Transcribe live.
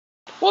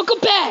Welcome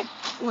back.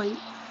 Wait.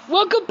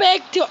 Welcome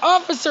back to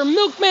Officer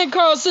Milkman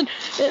Karlson,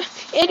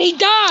 and he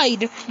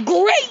died.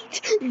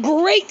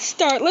 Great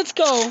start. Let's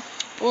go.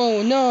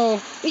 Oh no.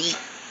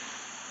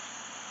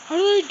 How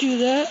did I do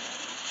that?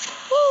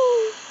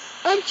 Woo.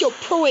 I'm so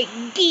pro at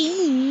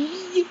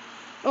games.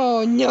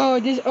 Oh no,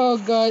 oh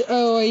god,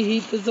 oh I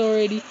hate this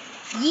already.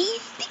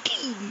 Yes, the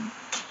game.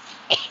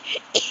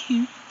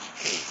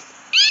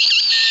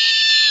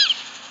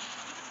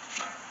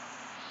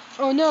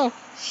 Oh no,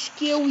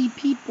 scary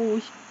people.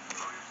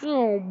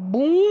 Oh,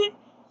 boom.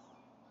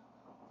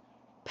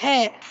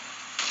 Pat.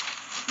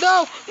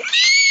 No.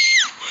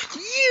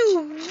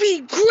 You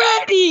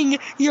regretting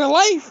your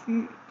life,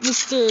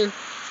 Mr.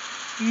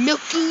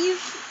 Milkies.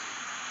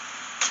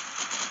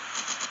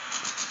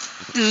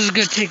 This is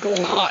gonna take a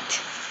lot.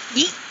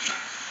 Yeet.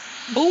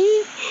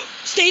 Boom.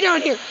 Stay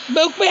down here.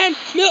 Milkman.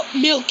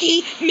 Milkman.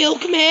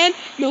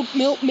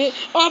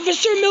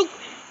 Officer,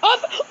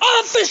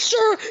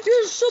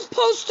 you're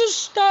supposed to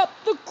stop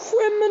the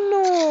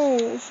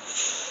criminals.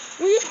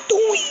 What are you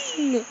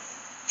doing?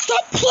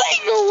 Stop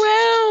playing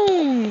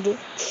around.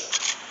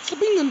 Stop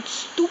being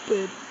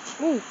stupid.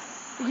 Oh,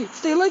 okay.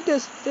 Stay like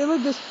this.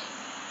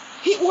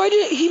 Why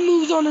did he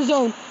moves on his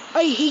own?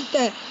 I hate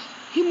that.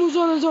 He moves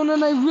on his own,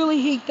 and I really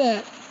hate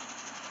that.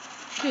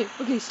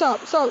 Okay.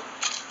 Stop.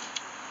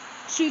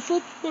 Street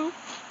flip. No.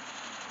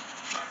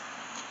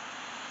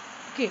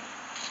 Okay.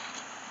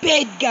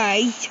 Bad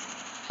guys.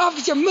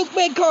 Officer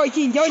Milkman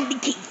Karlson's on the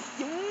case.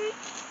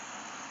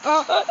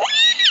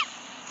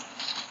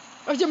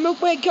 Officer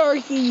Milkman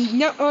Karlson is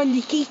not on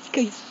the case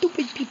because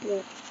stupid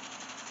people.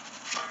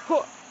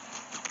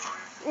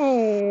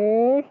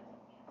 Oh.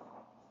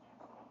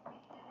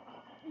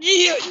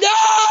 Yeah, no!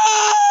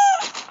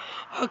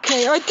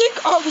 Okay, I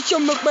think Officer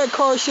Milkman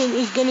Karlson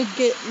is gonna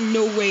get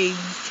no raise.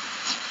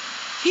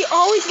 He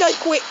always got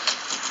quit.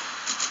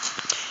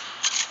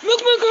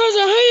 Milkman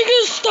Karlson, how are you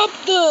gonna stop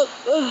the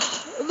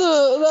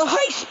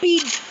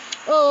high-speed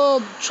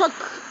truck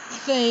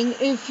thing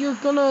if you're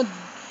gonna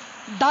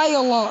die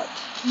a lot?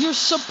 You're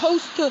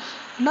supposed to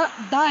not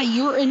die.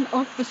 You're an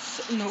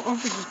officer. No,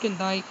 officers can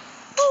die.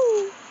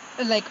 Ooh,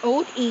 like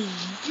old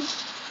age.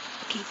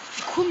 Okay,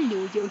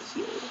 criminals are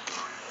here.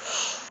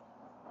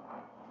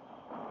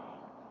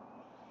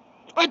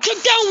 I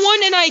took down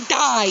one and I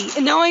died,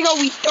 and now I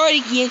gotta restart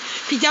again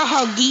because that's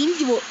how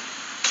games work.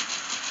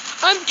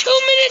 I'm 2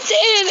 minutes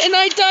in and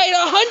I died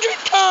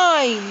 100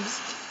 times.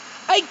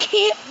 I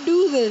can't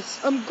do this.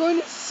 I'm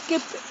going to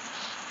skip it.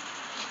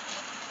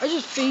 I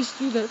just phased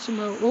through that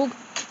somehow. Oh,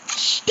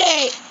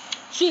 stay.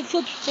 Street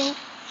flip.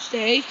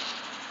 Stay.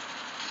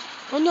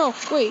 Oh no,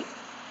 wait.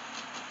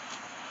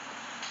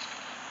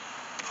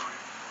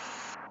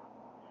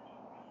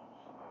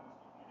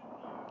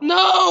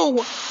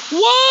 No!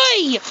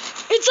 Why?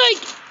 It's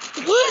like,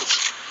 what?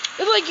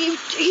 It's like,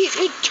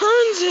 it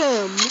turns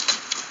him.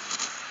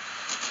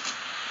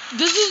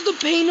 This is the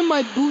pain in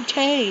my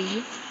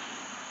bootay.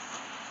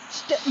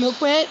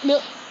 Milkman?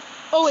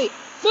 Oh wait.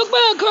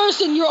 Milkman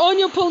Karlson, you're on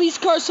your police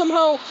car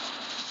somehow.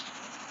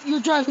 You're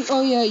driving.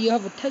 Oh yeah, you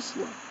have a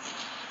Tesla.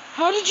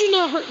 How did you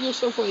not hurt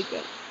yourself like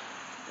that?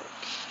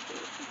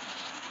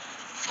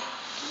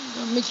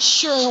 Okay. Make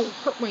sure I don't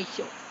hurt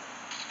myself.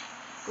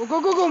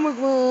 Go,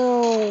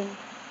 Milkman.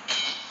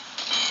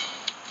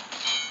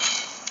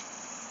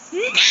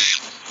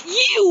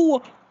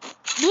 You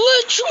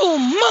literal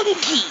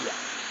monkey.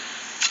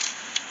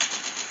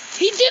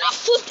 He did a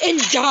flip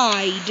and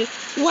died.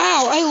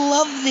 Wow, I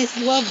love this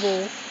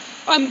level.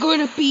 I'm going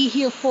to be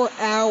here for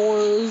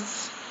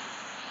hours.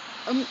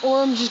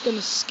 Or I'm just going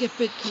to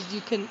skip it because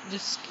you can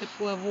just skip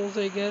levels,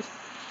 I guess.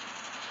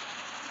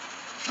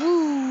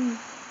 Woo.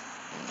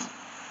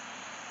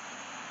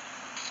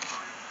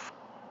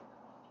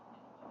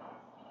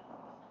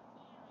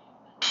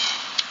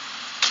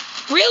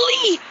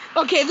 Really?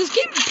 Okay, this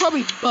game is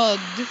probably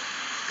bugged.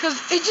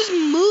 Because it just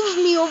moves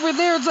me over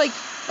there. It's like,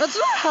 that's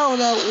not how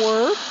that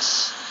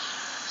works.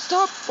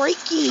 Stop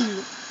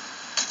breaking.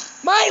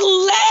 My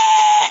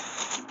leg!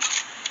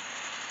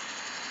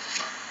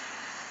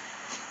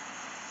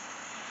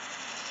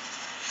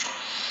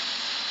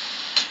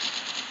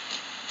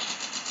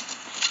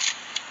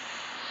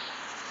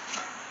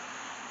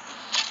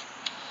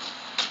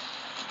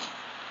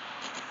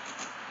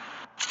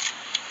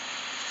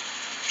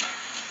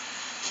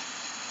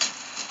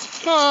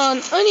 Come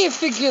on, I need to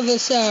figure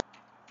this out.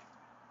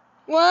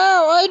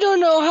 Wow, I don't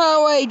know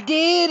how I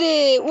did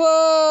it.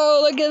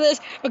 Whoa, look at this.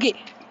 Okay,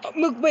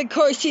 Milkman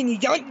Karlson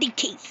is on the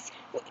case.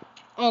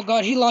 Oh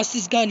god, he lost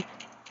his gun.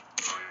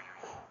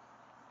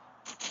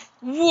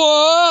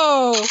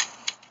 Whoa!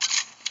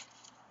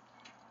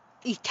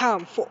 It's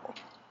time for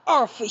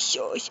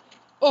officers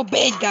or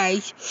bad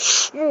guys.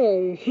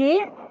 No,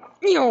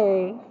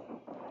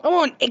 I'm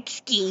on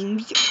X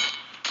Games.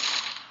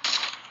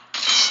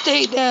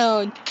 Stay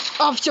down.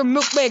 Officer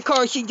Milkman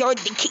Karlson's on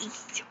the case.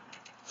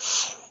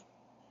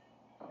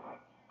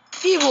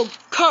 Evil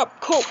Cop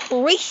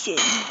Corporation.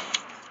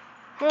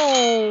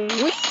 Oh,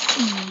 wee.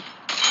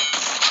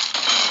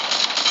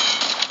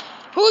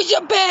 Who's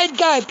a bad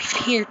guy?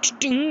 Prepare to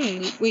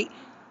do. Wait.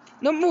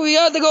 No, we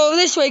have to go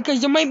this way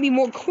because there might be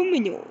more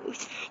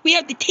criminals. We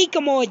have to take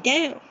them all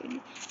down.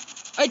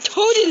 I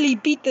totally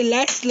beat the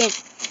last level.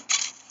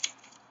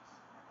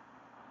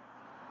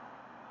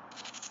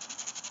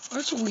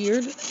 That's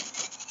weird.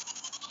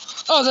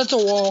 Oh, that's a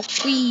wall.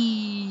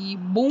 Wee,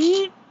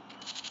 boom.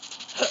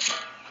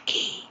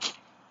 Okay,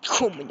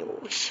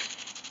 criminals.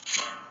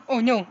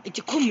 Oh no, it's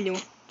a criminal.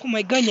 Pull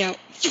my gun out.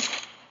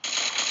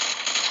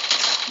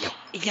 No,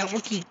 it's not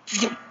working.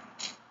 No.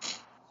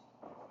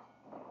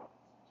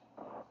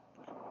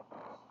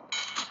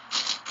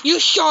 You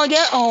saw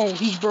that? Oh,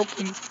 he's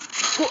broken.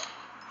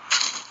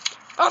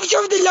 Officer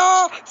of the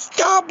law,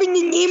 stop in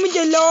the name of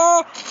the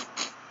law.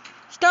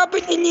 Stop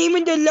in the name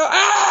of the law.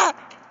 Ah!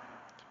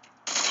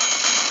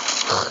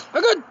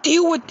 I gotta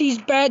deal with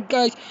these bad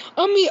guys.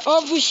 I'm the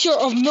officer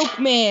of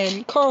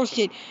Milkman,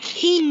 Karlson.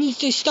 He needs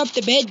to stop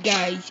the bad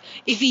guys.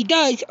 If he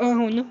does,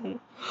 oh no.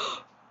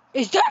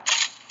 Is that...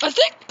 I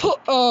think...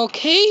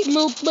 Okay,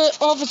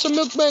 Officer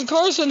Milkman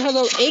Karlson has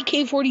an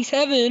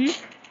AK-47.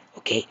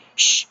 Okay,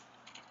 shh.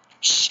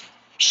 Shh.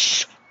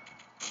 Shh.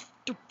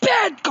 The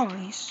bad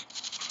guys.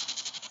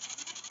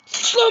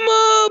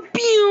 Slow-mo.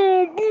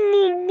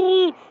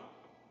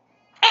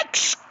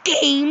 X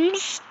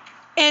Games.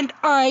 And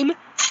I'm...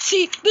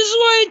 See, this is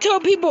why I tell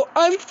people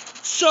I'm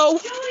so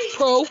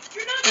pro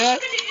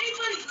at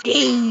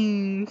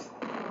games.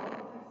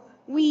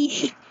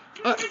 We...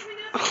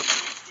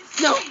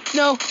 No.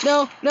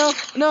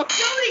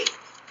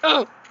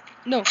 Oh,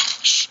 no.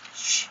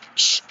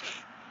 Shh.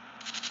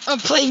 I'm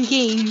playing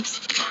games.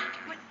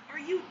 What are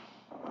you?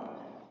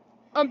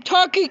 I'm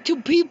talking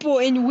to people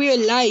in real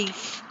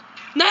life.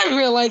 Not in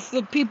real life,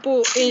 the people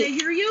in... Can they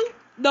hear you?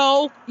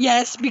 No.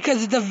 Yes,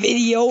 because it's a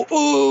video.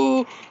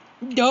 Ooh.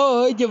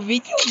 Duh, the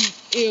video.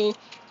 Ew.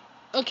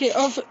 Okay,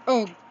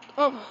 Milkman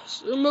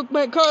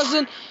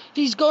Karlson,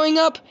 he's going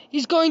up,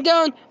 he's going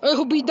down. I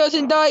hope he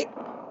doesn't die.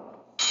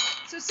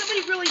 So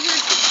somebody really hears you.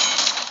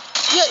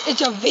 Yeah,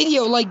 it's a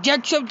video, like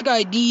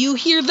Jacksepticeye. Do you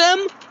hear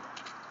them?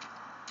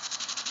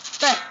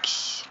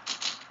 Facts.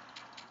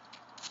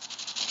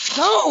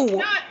 No!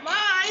 Not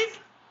live!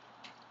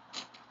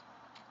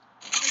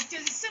 Like,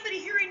 is somebody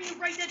hearing you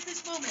right at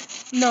this moment?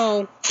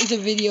 No, it's a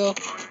video.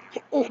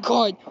 Oh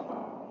god.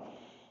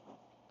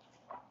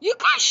 You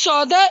guys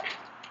saw that?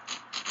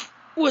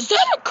 Was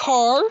that a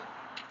car?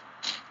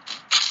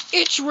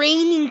 It's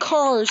raining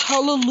cars.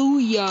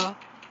 Hallelujah.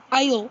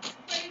 Aisle.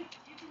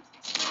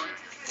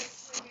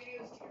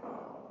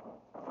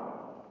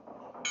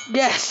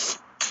 Yes.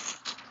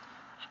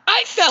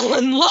 I fell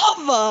in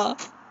lava.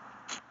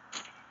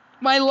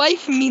 My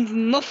life means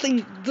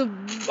nothing to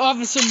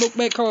Officer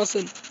Milkman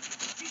Karlson.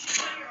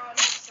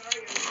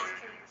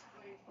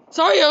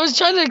 Sorry, I was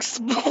trying to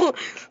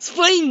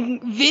explain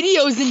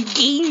videos and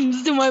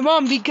games to my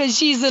mom because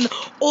she's an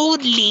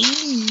old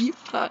lady.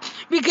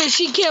 Because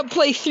she can't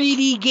play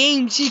 3D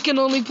games. She can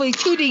only play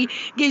 2D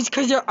games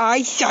because her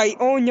eyesight.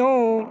 Oh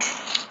no.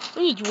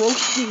 I'm just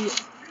roasting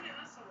it.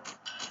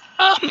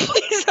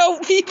 Please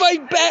help me, my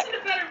back.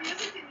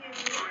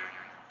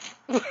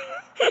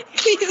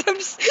 Please,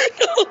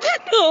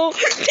 no.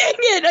 Dang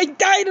it, I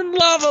died in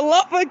lava.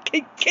 Lava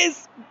can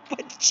kiss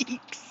butt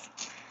cheeks.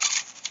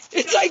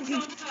 It's like,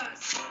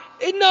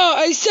 no,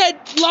 I said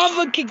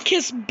lava can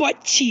kiss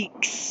butt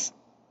cheeks.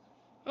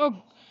 Oh,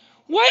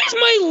 why does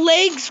my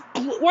legs,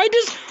 why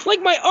does,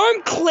 like, my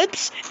arm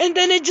clips and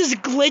then it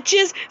just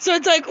glitches? So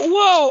it's like,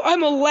 whoa,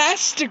 I'm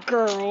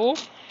Elastigirl.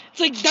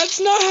 It's like, that's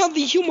not how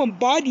the human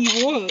body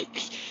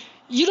works.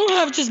 You don't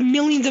have just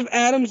millions of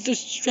atoms to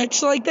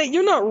stretch like that.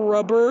 You're not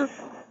rubber.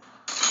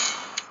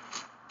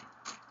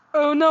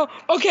 Oh no.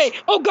 Okay.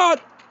 Oh god.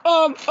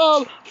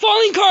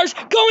 Falling cars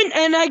going,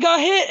 and I got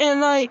hit,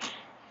 and I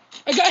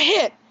got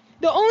hit.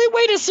 The only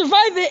way to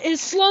survive it is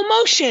slow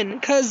motion,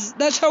 cause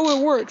that's how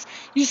it works.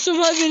 You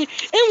survive it,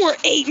 and we're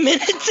 8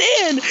 minutes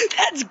in.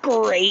 That's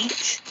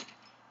great.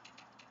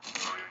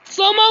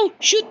 Slow mo.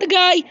 Shoot the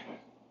guy.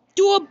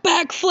 Do a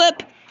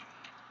backflip.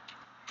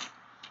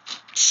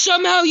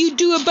 Somehow you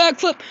do a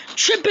backflip,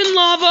 trip in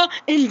lava,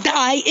 and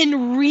die,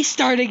 and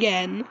restart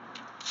again.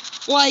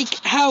 Like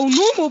how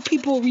normal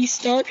people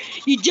restart.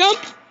 You jump.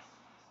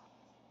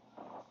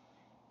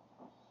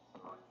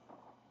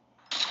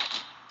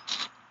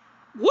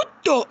 What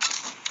the?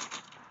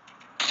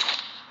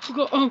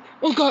 Oh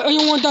god, I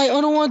don't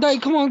want to die.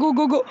 Come on, go.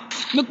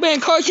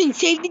 Milkman Karlson,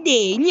 save the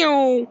day.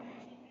 No.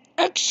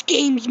 X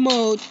Games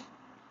mode.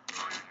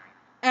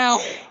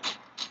 Ow.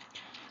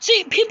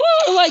 See, people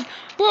are like,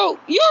 bro,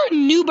 you're a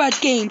noob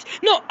at games.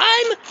 No,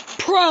 I'm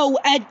pro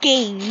at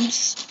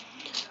games.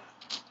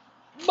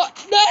 But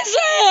that's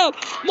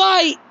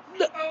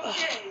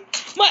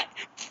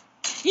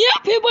you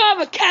know, people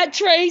have a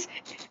catchphrase.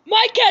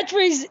 My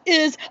catchphrase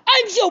is,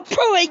 I'm so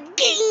pro at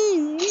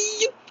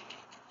games.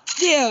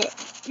 Yeah,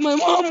 my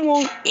mom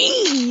won't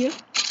eat.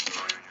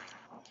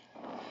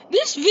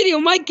 This video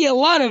might get a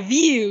lot of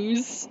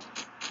views.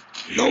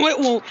 No, it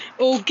won't.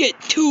 It'll get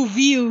 2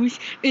 views,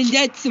 and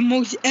that's the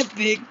most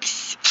epic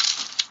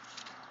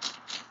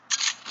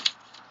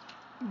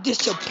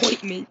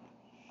disappointment.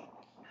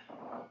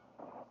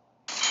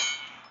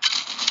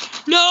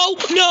 No,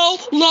 no,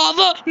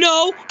 lava,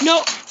 no,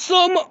 no,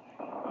 slow-mo.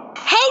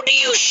 How do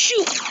you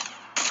shoot?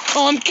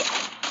 Oh,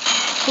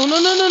 oh, no,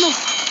 no, no, no.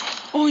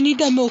 Oh, I need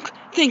that milk.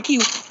 Thank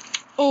you.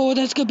 Oh,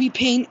 that's gonna be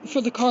pain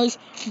for the cars.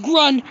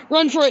 Run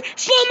for it.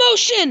 Slow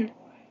motion.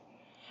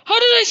 How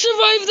did I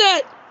survive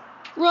that?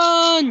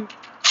 Run.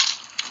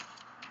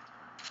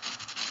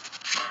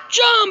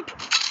 Jump.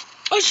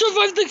 I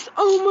survived this.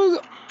 Oh my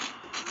god.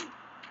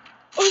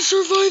 I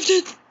survived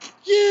it.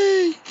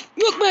 Yay.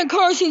 Milkman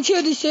Karlson's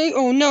here to say,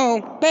 oh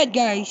no, bad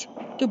guys.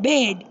 They're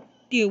bad.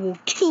 They will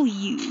kill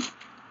you.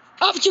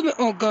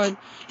 Oh god.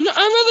 You know,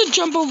 I'd rather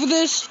jump over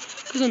this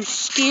because I'm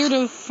scared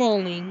of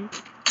falling.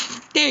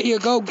 There you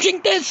go.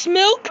 Drink this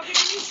milk. Okay,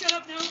 can you shut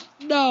up now?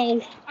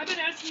 No. I've been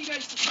asking you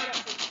guys to shut up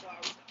for a couple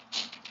hours now.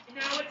 And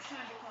now it's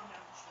time to calm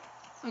down and shut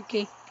up.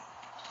 Okay.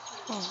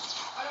 Oh.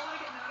 I don't want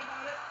to get mad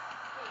about it.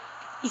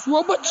 There's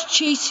robots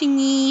chasing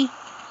me. I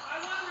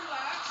want to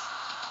relax.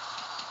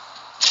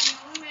 And the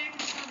only way I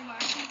can start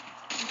relaxing is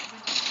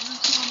when you're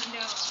calming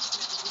down.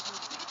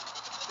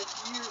 That's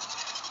weird.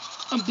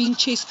 I'm being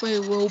chased by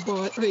a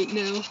robot right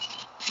now.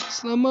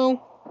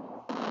 Slow-mo.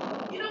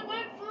 You know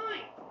what?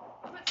 Fine.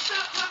 But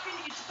stop talking.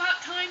 It's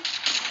about time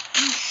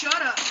you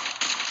shut up.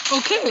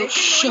 Okay,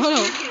 shut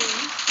up. Turn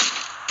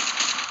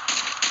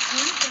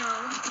it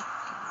down.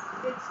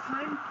 It's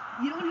time.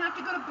 You don't have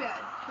to go to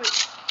bed, but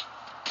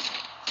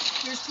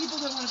there's people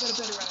that want to go to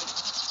bed around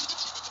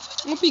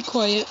you. I'll be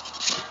quiet.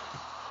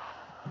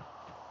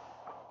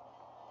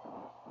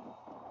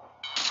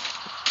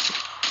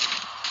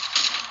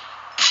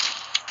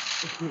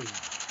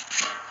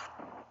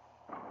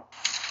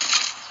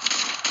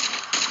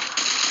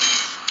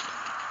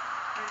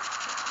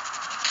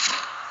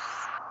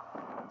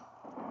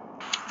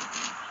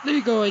 There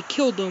you go, I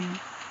killed him.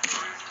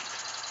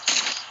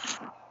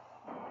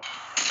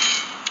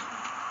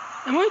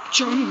 Am I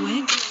John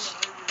Wick?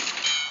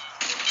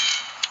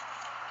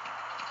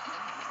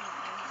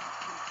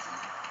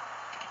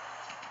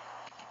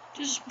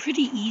 This is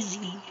pretty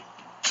easy.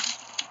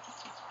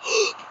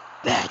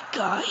 Bad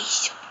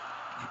guys.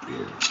 I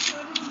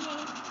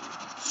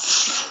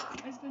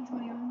spent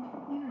money on the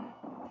internet.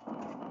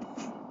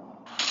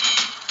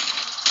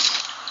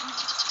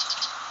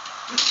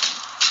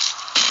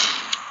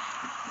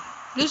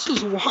 This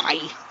is why.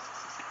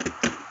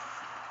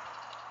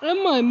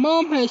 And my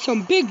mom has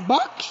some big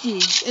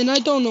boxes, and I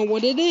don't know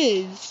what it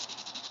is.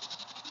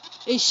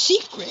 It's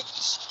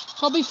secrets.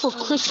 Probably for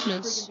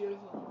Christmas. Freaking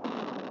beautiful.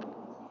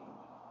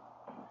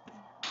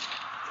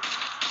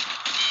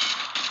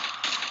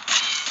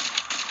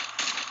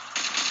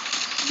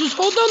 Just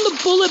hold down the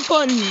bullet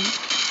button.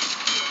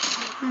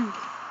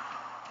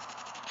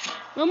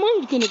 My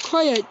mom's gonna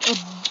cry at a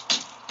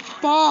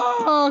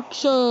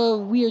box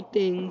of weird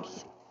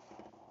things.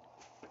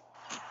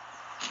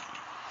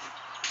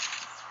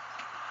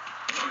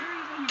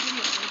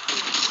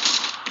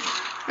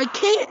 I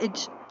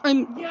can't. Yeah,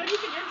 you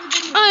can end the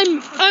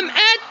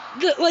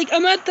video.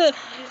 I'm at the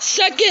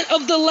second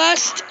of the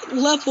last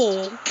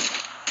level.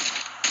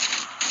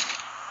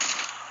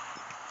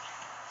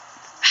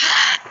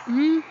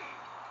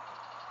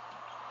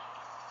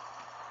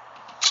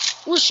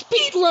 We're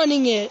speed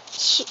running it.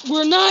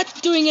 We're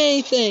not doing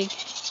anything.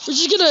 We're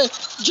just gonna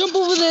jump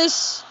over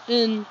this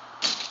and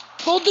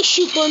hold the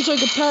shoot button so I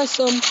can pass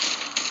them.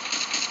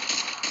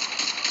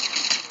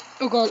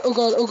 Oh god, oh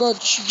god, oh god,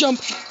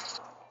 jump.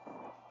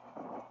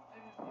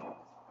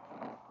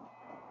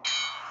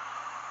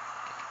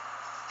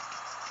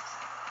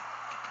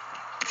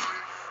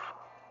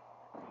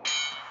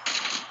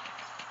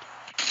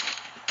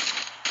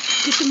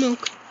 Get the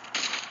milk.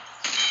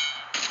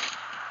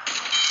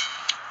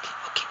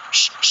 Okay,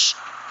 shh.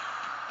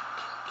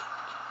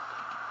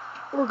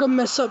 We're gonna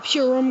mess up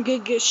here or I'm gonna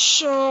get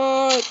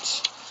shot.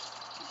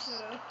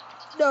 Shut up.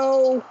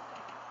 No.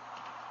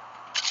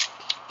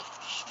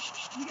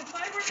 You get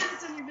 5 more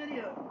minutes on your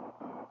video.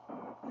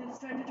 Then it's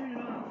time to turn it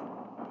off.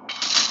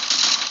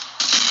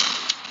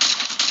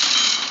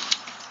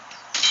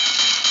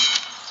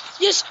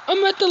 Yes,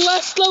 I'm at the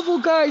last level,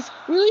 guys.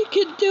 We really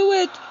can do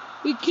it.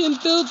 We can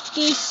build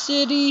this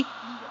city. You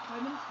got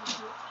 5 minutes to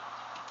do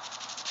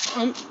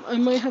it. I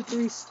might have to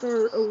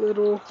restart a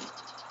little.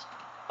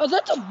 Oh,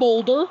 that's a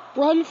boulder.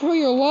 Run for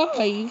your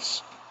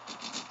lives.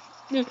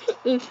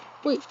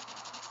 Wait.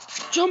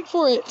 Jump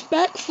for it.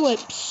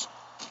 Backflips.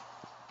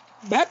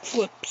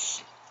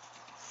 Backflips.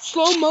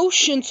 Slow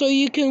motion so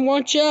you can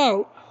watch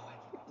out.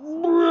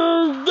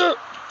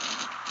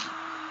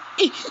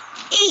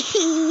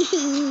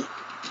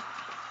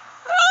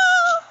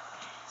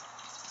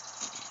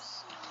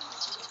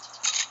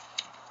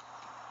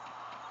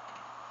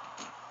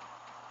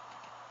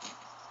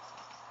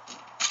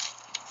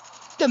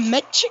 The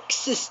metric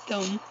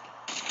system.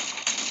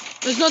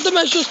 It's not the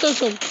metric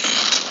system.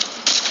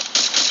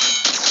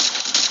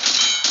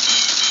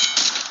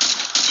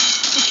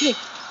 Okay.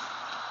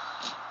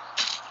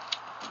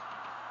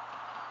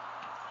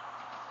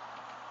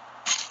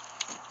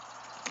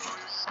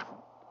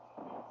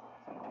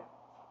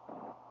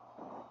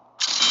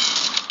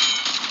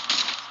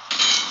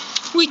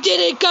 We did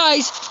it,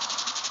 guys.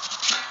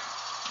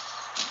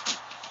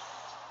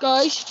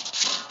 guys,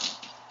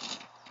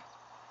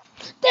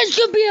 that's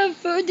gonna be it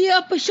for the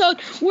episode.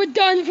 We're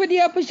done for the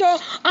episode.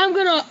 I'm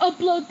gonna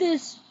upload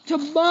this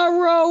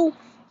tomorrow,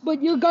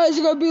 but you guys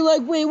are gonna be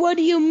like, wait, what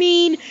do you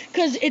mean?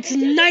 Because it's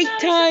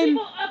nighttime.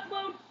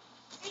 Upload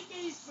 8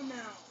 days from now.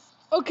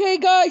 Okay,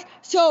 guys,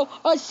 so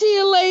I'll see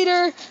you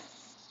later.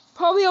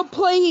 Probably I'll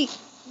play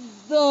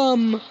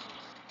the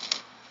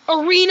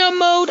arena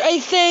mode, I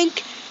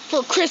think,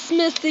 for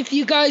Christmas if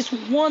you guys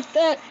want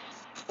that.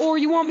 Or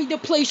you want me to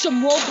play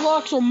some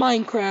Roblox or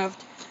Minecraft.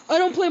 I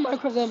don't play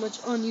Minecraft that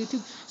much on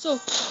YouTube. So,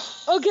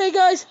 okay,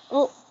 guys.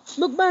 Oh,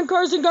 Milkman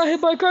Karlson got hit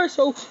by a car,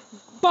 so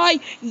bye,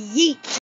 yeet.